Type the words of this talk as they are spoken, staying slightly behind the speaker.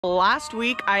Last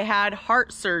week I had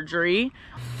heart surgery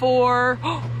for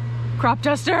crop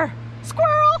duster,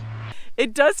 squirrel.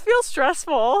 It does feel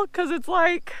stressful because it's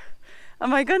like,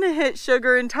 am I gonna hit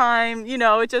sugar in time? You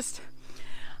know,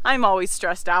 I'm always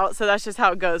stressed out, so that's just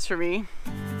how it goes for me.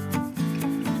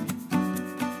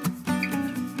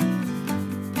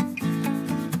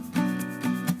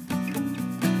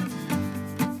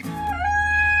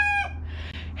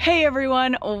 Hey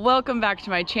everyone, welcome back to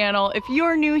my channel. If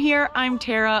you're new here, I'm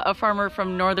Tara, a farmer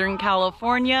from Northern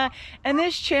California, and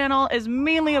this channel is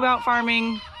mainly about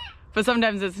farming, but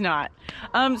sometimes it's not.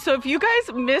 So if you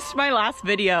guys missed my last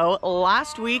video,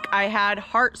 last week I had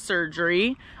heart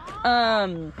surgery.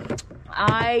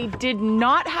 I did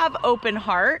not have open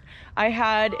heart. I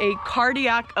had a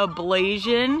cardiac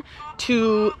ablation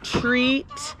to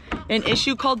treat an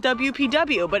issue called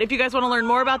WPW. But if you guys want to learn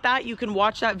more about that, you can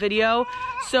watch that video.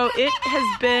 So it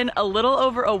has been a little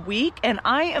over a week and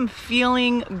I am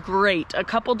feeling great. A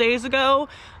couple days ago,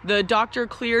 the doctor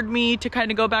cleared me to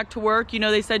kind of go back to work. You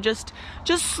know, they said just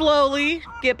slowly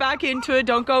get back into it.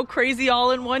 Don't go crazy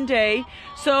all in one day.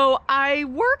 So I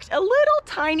worked a little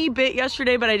tiny bit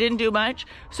yesterday, but I didn't do much.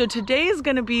 So today is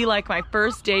going to be like my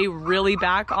first day really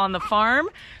back on the farm.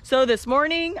 So this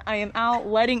morning I am out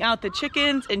letting out the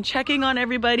chickens and checking on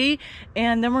everybody,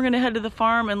 and then we're gonna head to the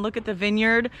farm and look at the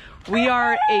vineyard. We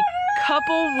are a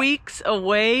couple weeks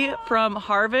away from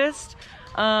harvest.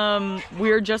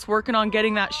 We're just working on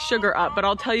getting that sugar up, but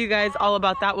I'll tell you guys all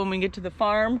about that when we get to the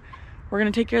farm. We're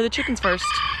gonna take care of the chickens first.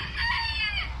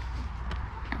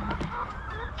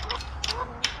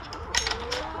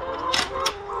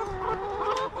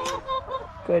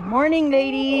 Good morning,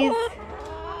 ladies.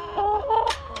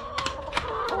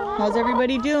 How's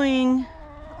everybody doing?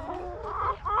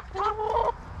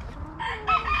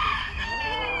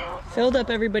 Filled up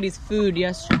everybody's food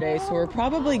yesterday, so we're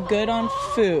probably good on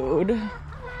food.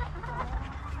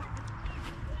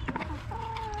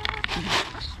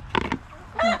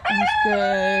 That one's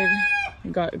good.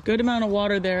 We got a good amount of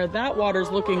water there. That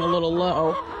water's looking a little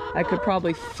low. I could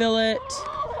probably fill it.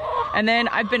 And then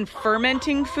I've been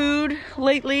fermenting food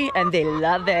lately and they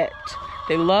love it.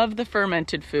 They love the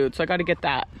fermented food, so I gotta get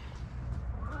that.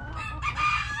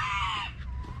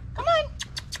 Come on.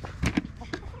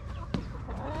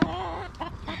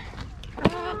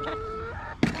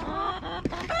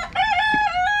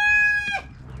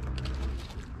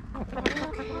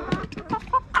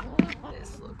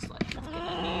 This looks like it's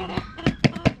gonna need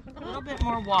a little bit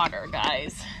more water,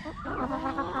 guys.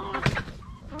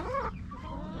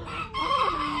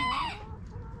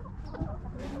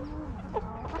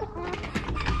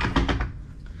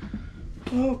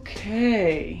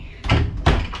 Okay,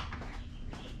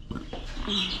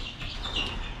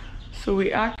 so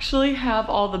we actually have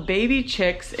all the baby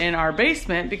chicks in our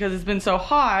basement because it's been so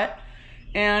hot,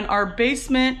 and our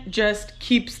basement just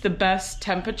keeps the best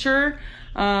temperature.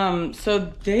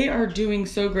 So they are doing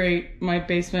so great. My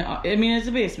basement, I mean, it's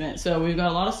a basement, so we've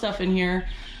got a lot of stuff in here.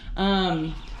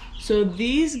 So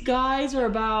these guys are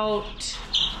about,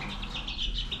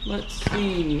 let's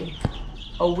see,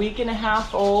 a week and a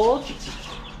half old.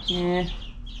 Yeah.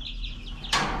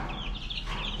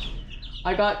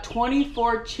 I got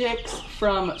 24 chicks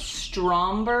from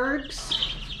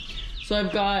Stromberg's. So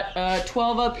I've got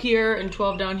 12 up here and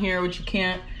 12 down here, which you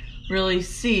can't really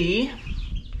see.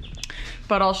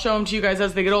 But I'll show them to you guys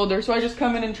as they get older. So I just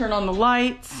come in and turn on the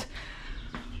lights.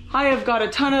 I have got a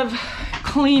ton of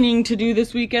cleaning to do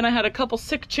this weekend. I had a couple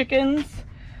sick chickens.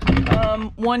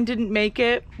 One didn't make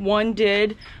it, one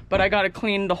did, but I gotta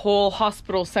clean the whole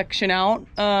hospital section out.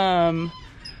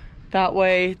 That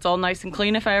way it's all nice and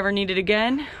clean if I ever need it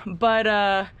again. But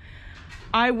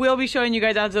I will be showing you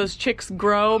guys as those chicks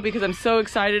grow because I'm so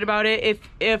excited about it.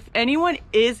 If anyone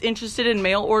is interested in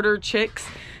mail order chicks,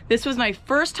 this was my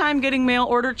first time getting mail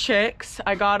order chicks.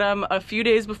 I got them a few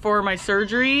days before my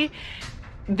surgery.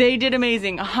 They did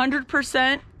amazing.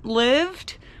 100%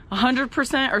 lived.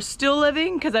 100% are still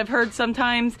living, because I've heard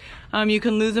sometimes you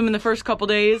can lose them in the first couple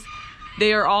days.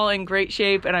 They are all in great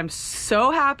shape, and I'm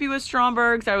so happy with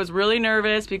Stromberg's. I was really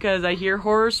nervous because I hear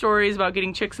horror stories about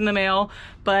getting chicks in the mail,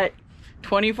 but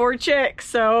 24 chicks,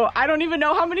 so I don't even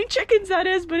know how many chickens that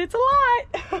is, but it's a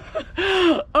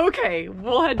lot. Okay,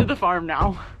 we'll head to the farm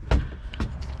now.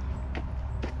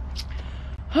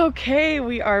 Okay,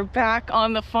 we are back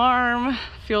on the farm.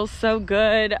 Feels so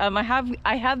good. I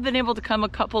have been able to come a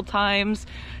couple times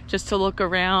just to look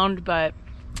around, but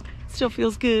it still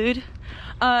feels good.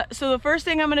 So the first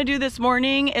thing I'm gonna do this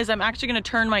morning is I'm actually gonna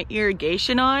turn my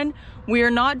irrigation on. We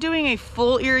are not doing a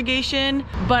full irrigation,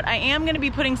 but I am gonna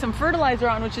be putting some fertilizer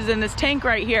on, which is in this tank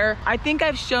right here. I think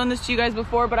I've shown this to you guys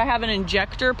before, but I have an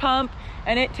injector pump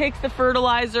and it takes the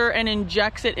fertilizer and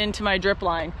injects it into my drip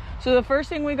line. So the first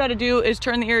thing we gotta do is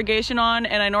turn the irrigation on,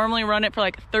 and I normally run it for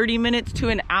like 30 minutes to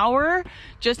an hour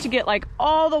just to get like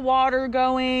all the water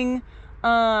going.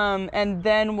 And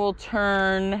then we'll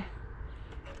turn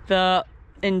the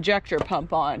injector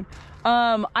pump on.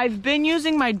 I've been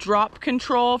using my drop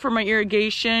control for my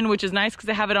irrigation, which is nice because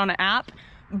I have it on an app.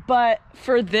 But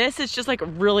for this, it's just like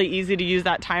really easy to use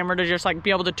that timer to just like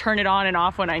be able to turn it on and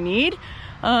off when I need.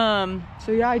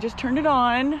 So yeah, I just turned it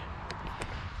on.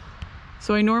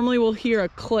 So I normally will hear a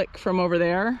click from over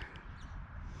there.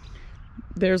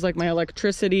 There's like my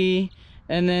electricity,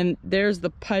 and then there's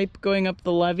the pipe going up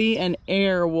the levee, and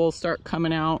air will start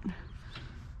coming out.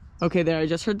 Okay, there, I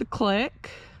just heard the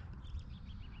click.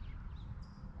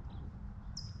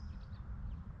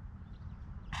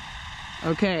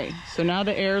 Okay, so now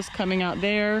the air is coming out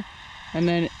there, and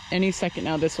then any second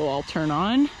now this will all turn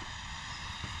on.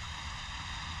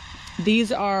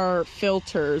 These are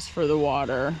filters for the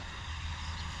water.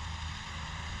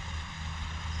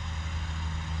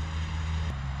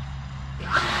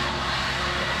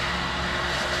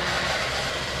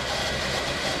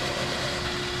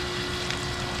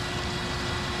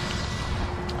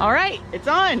 All right, it's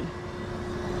on.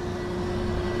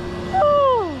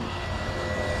 Woo.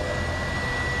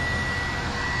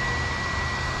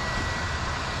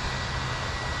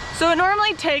 So it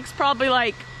normally takes probably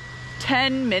like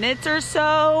 10 minutes or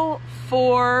so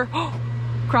for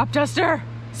crop duster,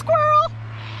 squirrel.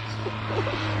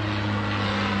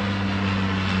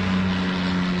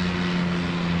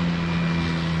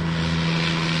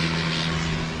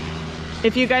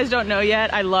 If you guys don't know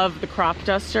yet, I love the crop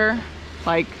duster.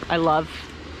 Like, I love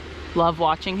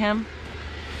watching him.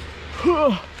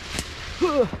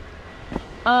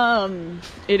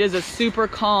 It is a super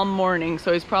calm morning,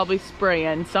 so he's probably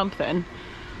spraying something.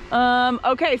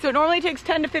 Okay, so it normally takes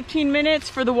 10 to 15 minutes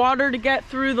for the water to get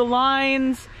through the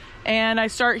lines, and I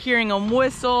start hearing them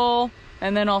whistle,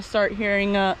 and then I'll start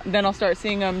hearing, then I'll start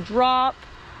seeing them drop.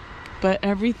 But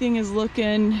everything is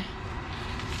looking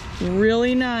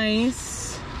really nice.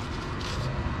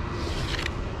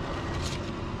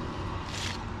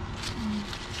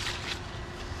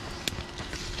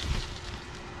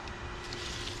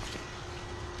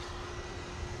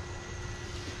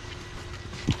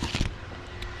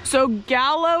 So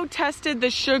Gallo tested the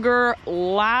sugar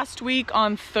last week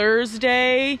on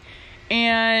Thursday,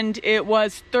 and it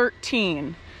was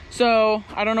 13. So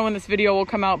I don't know when this video will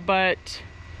come out, but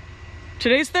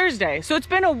today's Thursday, so it's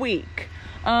been a week.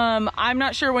 I'm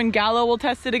not sure when Gallo will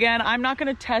test it again. I'm not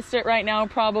gonna test it right now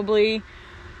probably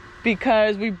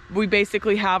because we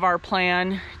basically have our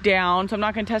plan down. So I'm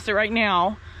not gonna test it right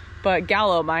now, but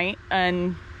Gallo might,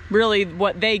 and really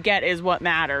what they get is what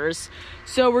matters.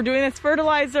 So we're doing this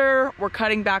fertilizer, we're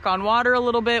cutting back on water a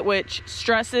little bit, which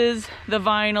stresses the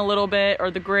vine a little bit,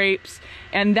 or the grapes,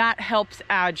 and that helps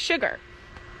add sugar.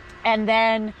 And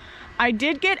then I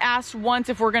did get asked once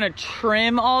if we're gonna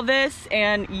trim all this,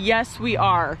 and yes, we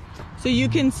are. So you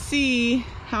can see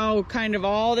how kind of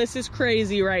all this is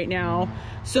crazy right now.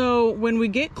 So when we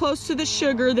get close to the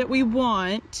sugar that we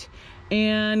want,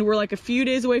 and we're like a few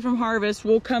days away from harvest,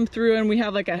 we'll come through and we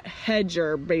have like a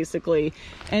hedger basically,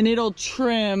 and it'll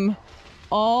trim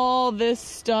all this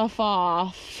stuff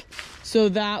off so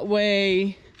that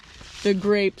way the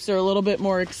grapes are a little bit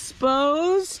more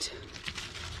exposed.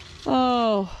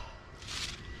 Oh,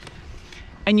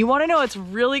 and you want to know what's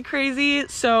really crazy?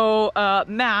 So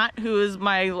Matt, who is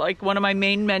one of my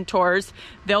main mentors,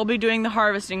 they'll be doing the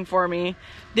harvesting for me.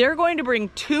 They're going to bring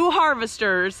 2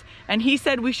 harvesters, and he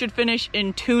said we should finish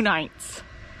in 2 nights.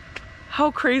 How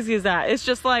crazy is that? It's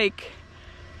just like,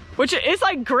 which is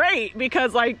like great,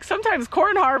 because like sometimes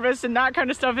corn harvest and that kind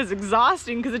of stuff is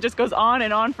exhausting because it just goes on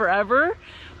and on forever.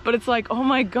 But it's like, oh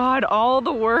my God, all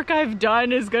the work I've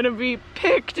done is gonna be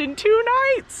picked in 2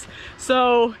 nights.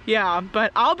 So yeah,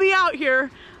 but I'll be out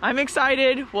here. I'm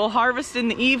excited. We'll harvest in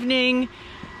the evening,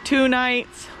 2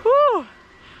 nights. Whew.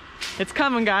 It's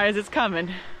coming, guys, it's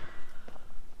coming.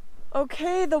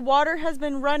 Okay, the water has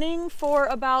been running for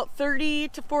about 30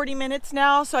 to 40 minutes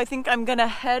now, so I think I'm gonna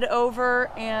head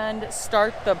over and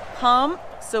start the pump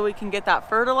so we can get that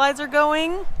fertilizer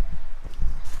going.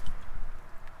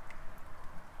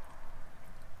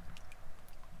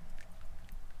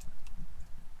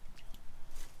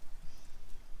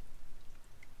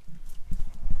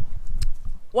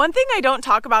 One thing I don't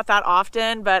talk about that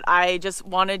often, but I just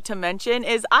wanted to mention,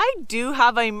 is I do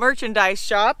have a merchandise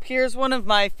shop. Here's one of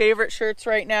my favorite shirts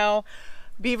right now.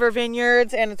 Beaver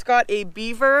Vineyards, and it's got a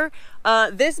beaver.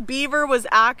 This beaver was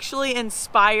actually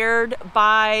inspired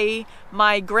by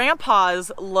my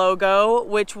grandpa's logo,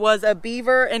 which was a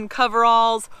beaver in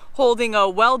coveralls holding a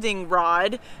welding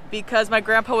rod, because my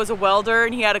grandpa was a welder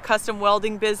and he had a custom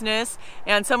welding business,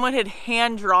 and someone had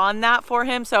hand drawn that for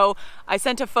him. So I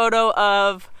sent a photo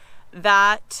of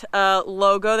that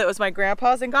logo that was my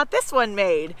grandpa's and got this one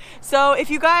made. So if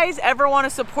you guys ever want to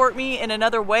support me in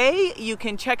another way, you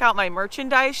can check out my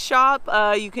merchandise shop.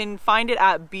 You can find it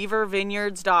at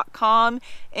beavervineyards.com,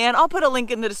 and I'll put a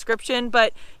link in the description.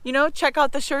 But you know, check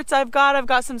out the shirts I've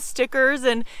got some stickers,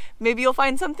 and maybe you'll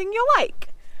find something you like.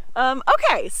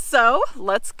 Okay, so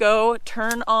let's go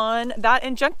turn on that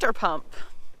injector pump.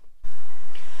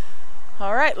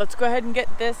 All right, let's go ahead and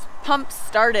get this pump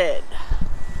started.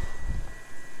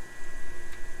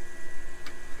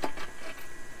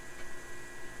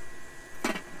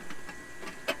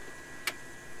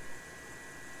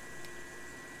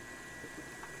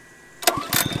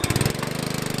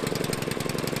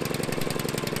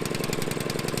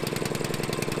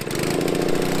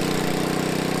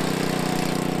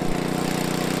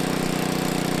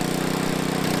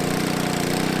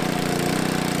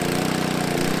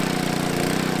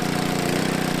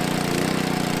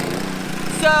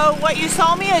 So what you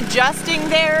saw me adjusting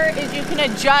there is you can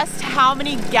adjust how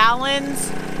many gallons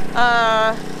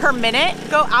per minute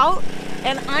go out.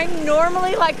 And I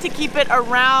normally like to keep it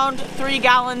around 3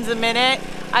 gallons a minute.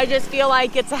 I just feel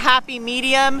like it's a happy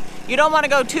medium. You don't want to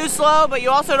go too slow, but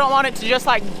you also don't want it to just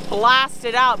like blast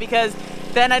it out, because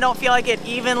then I don't feel like it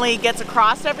evenly gets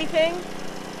across everything.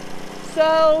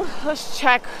 So let's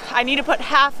check. I need to put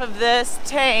half of this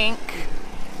tank.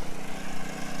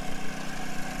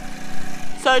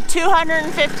 So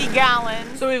 250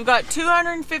 gallons. So we've got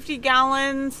 250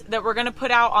 gallons that we're gonna put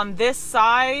out on this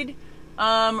side,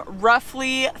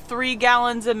 roughly 3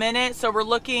 gallons a minute. So we're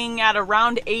looking at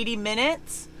around 80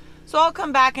 minutes. So I'll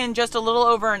come back in just a little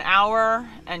over an hour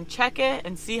and check it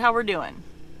and see how we're doing.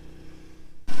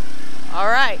 All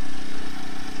right.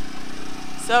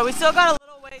 So we still got a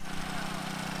little ways.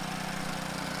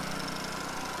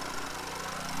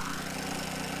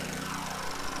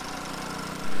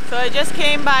 So I just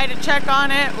came by to check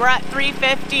on it. We're at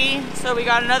 350, so we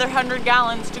got another 100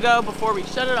 gallons to go before we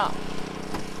shut it off.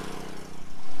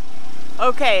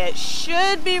 Okay, it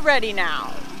should be ready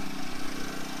now.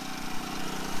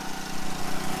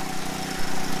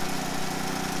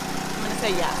 I'm gonna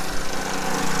say yes.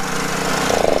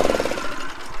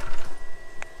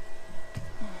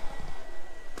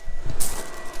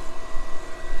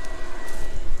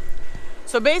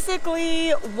 So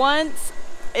basically, once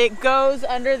it goes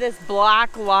under this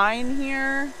black line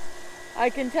here, I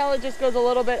can tell it just goes a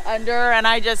little bit under, and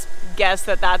I just guess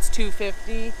that that's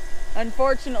 250.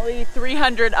 Unfortunately,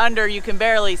 300 under you can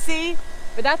barely see,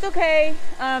 but that's okay.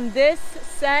 This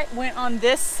set went on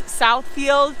this south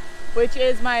field, which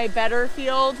is my better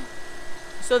field.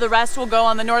 So the rest will go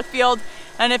on the north field,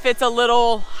 and if it's a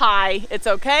little high, it's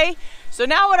okay. So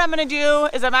now what I'm gonna do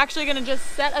is I'm actually gonna just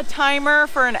set a timer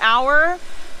for an hour.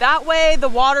 That way the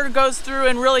water goes through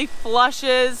and really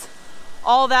flushes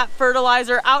all that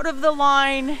fertilizer out of the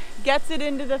line, gets it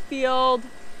into the field,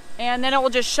 and then it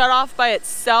will just shut off by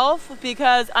itself,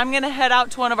 because I'm gonna head out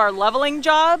to one of our leveling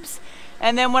jobs,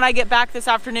 and then when I get back this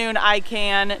afternoon, I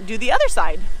can do the other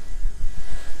side.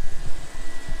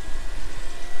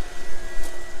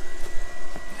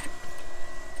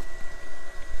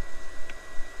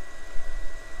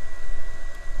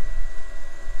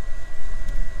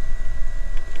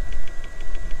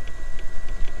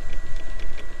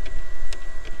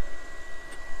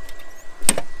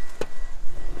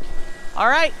 All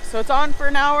right, so it's on for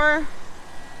an hour.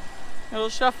 It'll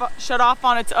shut off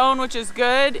on its own, which is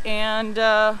good, and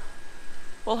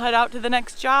we'll head out to the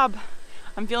next job.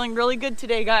 I'm feeling really good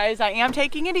today, guys. I am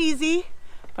taking it easy,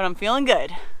 but I'm feeling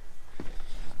good.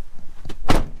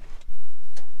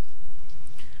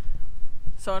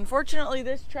 So unfortunately,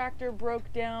 this tractor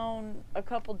broke down a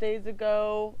couple days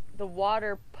ago. The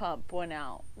water pump went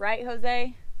out. Right,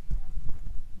 Jose?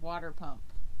 Water pump.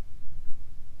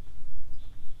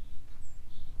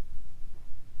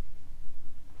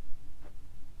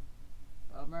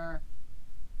 Bummer.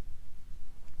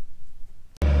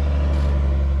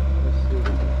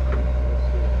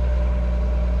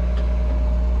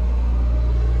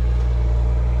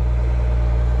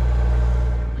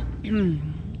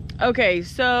 Okay,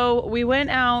 so we went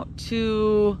out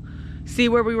to see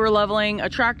where we were leveling. A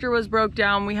tractor was broke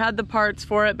down. We had the parts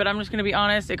for it, but I'm just gonna be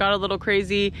honest, it got a little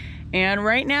crazy. And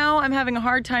right now I'm having a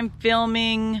hard time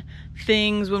filming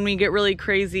things when we get really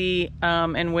crazy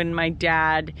and when my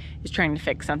dad is trying to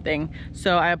fix something.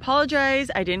 So I apologize,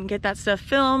 I didn't get that stuff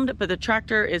filmed, but the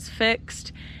tractor is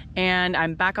fixed and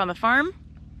I'm back on the farm.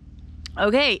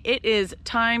 Okay, it is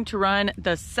time to run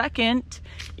the second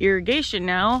irrigation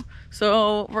now.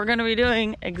 So we're gonna be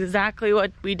doing exactly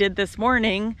what we did this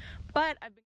morning, but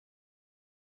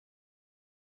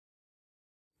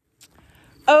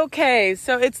okay,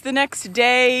 so it's the next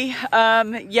day.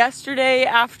 Yesterday,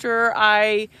 after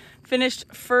I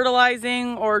finished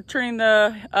fertilizing or turning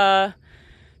the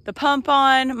pump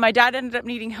on, my dad ended up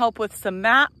needing help with some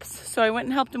maps, so I went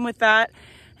and helped him with that.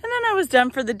 And then I was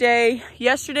done for the day.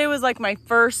 Yesterday was like my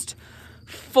first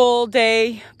full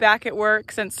day back at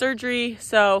work since surgery,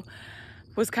 so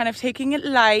was kind of taking it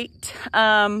light.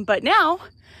 But now,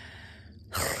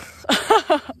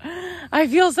 I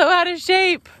feel so out of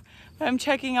shape. I'm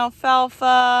checking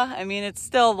alfalfa. I mean, it's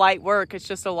still light work. It's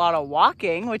just a lot of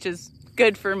walking, which is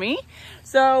good for me.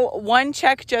 So one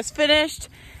check just finished,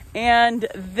 and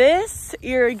this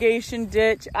irrigation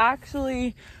ditch,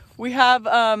 actually, we have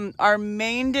our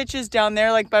main ditches down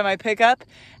there, like by my pickup,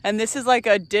 and this is like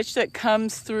a ditch that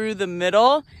comes through the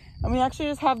middle. And we actually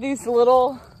just have these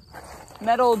little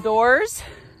metal doors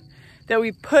that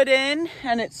we put in,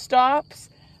 and it stops,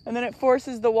 and then it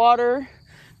forces the water.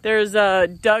 There's a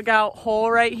dugout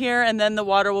hole right here, and then the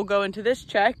water will go into this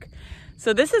check.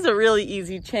 So this is a really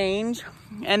easy change.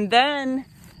 And then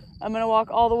I'm gonna walk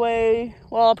all the way,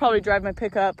 well, I'll probably drive my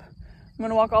pickup. I'm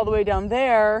gonna walk all the way down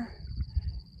there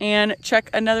and check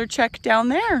another check down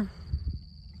there.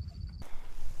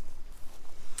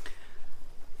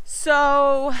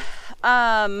 So,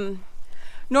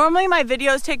 normally my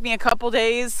videos take me a couple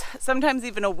days, sometimes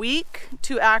even a week,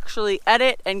 to actually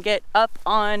edit and get up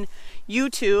on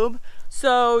YouTube.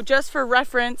 So just for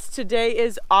reference, today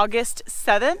is August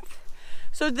 7th.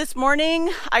 So this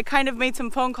morning I kind of made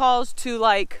some phone calls to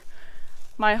like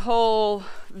my whole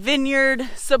vineyard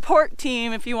support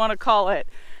team, if you want to call it.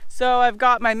 So I've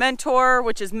got my mentor,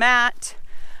 which is Matt.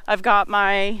 I've got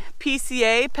my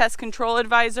PCA, pest control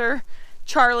advisor,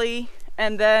 Charlie,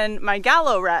 and then my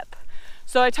Gallo rep.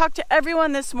 So I talked to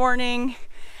everyone this morning,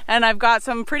 and I've got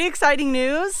some pretty exciting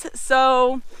news.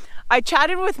 So I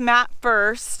chatted with Matt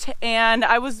first, and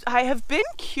I have been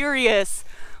curious,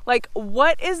 like,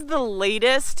 what is the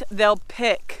latest they'll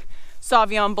pick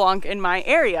Sauvignon Blanc in my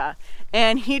area?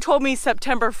 And he told me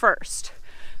September 1st.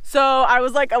 So I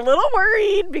was like a little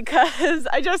worried because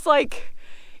I just like,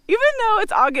 even though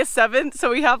it's August 7th, so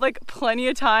we have like plenty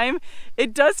of time,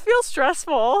 it does feel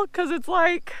stressful because it's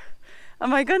like,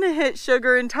 am I gonna hit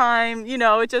sugar in time? You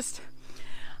know,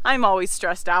 I'm always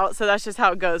stressed out, so that's just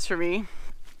how it goes for me.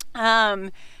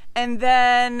 And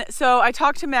then, so I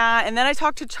talked to Matt, and then I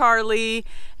talked to Charlie,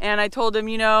 and I told him,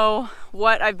 you know,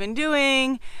 what I've been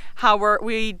doing, how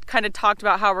we kind of talked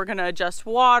about how we're going to adjust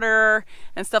water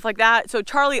and stuff like that. So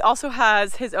Charlie also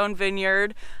has his own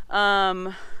vineyard.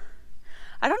 I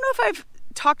don't know if I've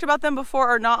talked about them before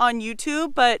or not on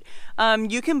YouTube, but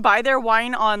you can buy their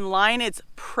wine online. It's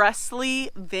Pressley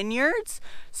Vineyards.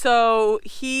 So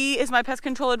he is my pest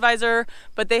control advisor,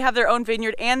 but they have their own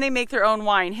vineyard and they make their own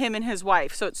wine, him and his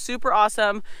wife. So it's super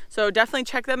awesome. So definitely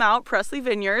check them out, Pressley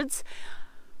Vineyards.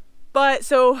 But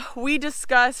so we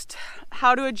discussed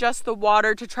how to adjust the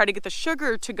water to try to get the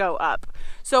sugar to go up.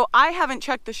 So I haven't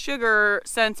checked the sugar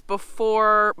since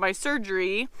before my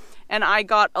surgery, and I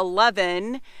got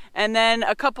 11. And then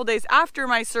a couple days after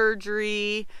my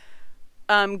surgery,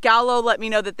 Gallo let me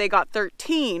know that they got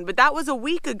 13, but that was a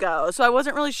week ago. So I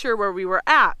wasn't really sure where we were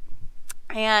at.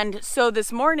 And so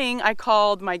this morning I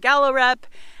called my Gallo rep,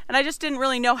 and I just didn't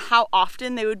really know how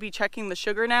often they would be checking the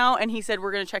sugar now. And he said,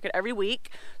 we're going to check it every week.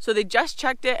 So they just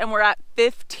checked it, and we're at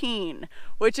 15,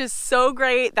 which is so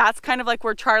great. That's kind of like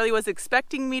where Charlie was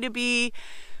expecting me to be.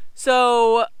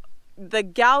 So the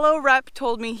Gallo rep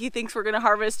told me he thinks we're going to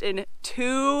harvest in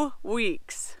 2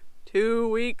 weeks. 2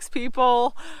 weeks,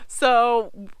 people.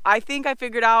 So I think I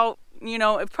figured out, you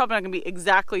know, it's probably not gonna be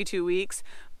exactly 2 weeks,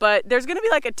 but there's gonna be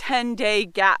like a 10-day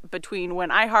gap between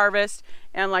when I harvest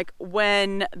and like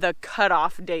when the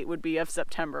cutoff date would be of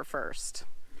September 1st.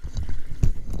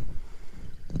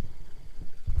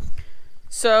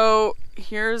 So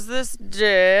here's this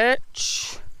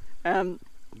ditch.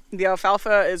 The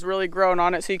alfalfa is really grown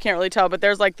on it, so you can't really tell, but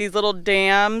there's like these little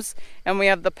dams, and we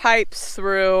have the pipes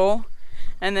through.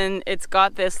 And then it's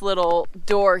got this little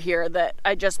door here that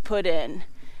I just put in.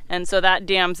 And so that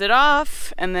dams it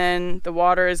off, and then the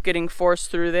water is getting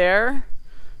forced through there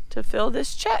to fill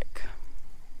this check.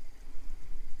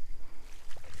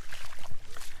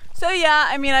 So yeah,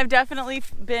 I mean, I've definitely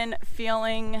been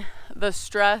feeling the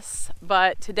stress,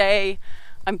 but today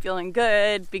I'm feeling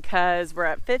good because we're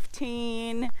at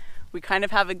 15. We kind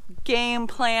of have a game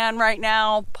plan right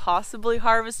now, possibly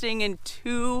harvesting in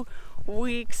 2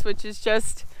 weeks, which is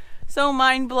just so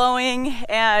mind-blowing.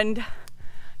 And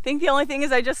I think the only thing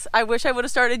is I wish I would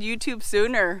have started YouTube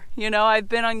sooner. You know, I've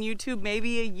been on YouTube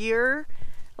maybe a year,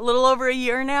 a little over a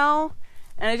year now,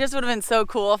 and it just would have been so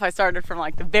cool if I started from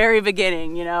like the very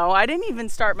beginning, you know. I didn't even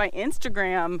start my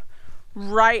Instagram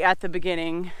right at the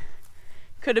beginning.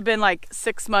 Could have been like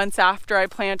 6 months after I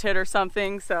planted or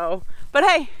something. So, but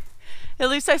hey, at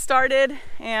least I started,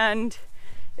 and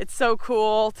it's so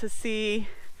cool to see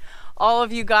all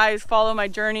of you guys follow my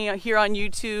journey here on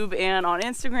YouTube and on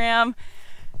Instagram.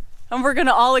 And we're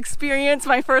gonna all experience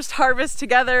my first harvest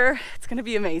together. It's gonna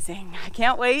be amazing. I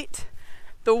can't wait.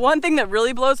 The one thing that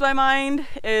really blows my mind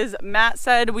is Matt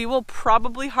said we will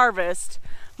probably harvest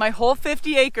my whole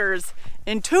 50 acres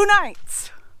in 2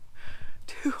 nights.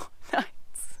 2 nights.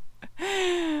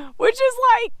 Which is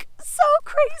like so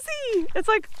crazy. It's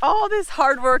like all this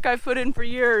hard work I've put in for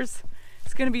years,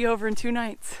 it's gonna be over in 2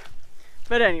 nights.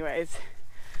 But anyways,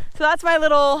 so that's my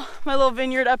little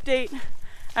vineyard update.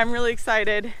 I'm really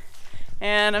excited,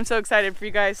 and I'm so excited for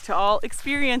you guys to all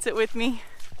experience it with me.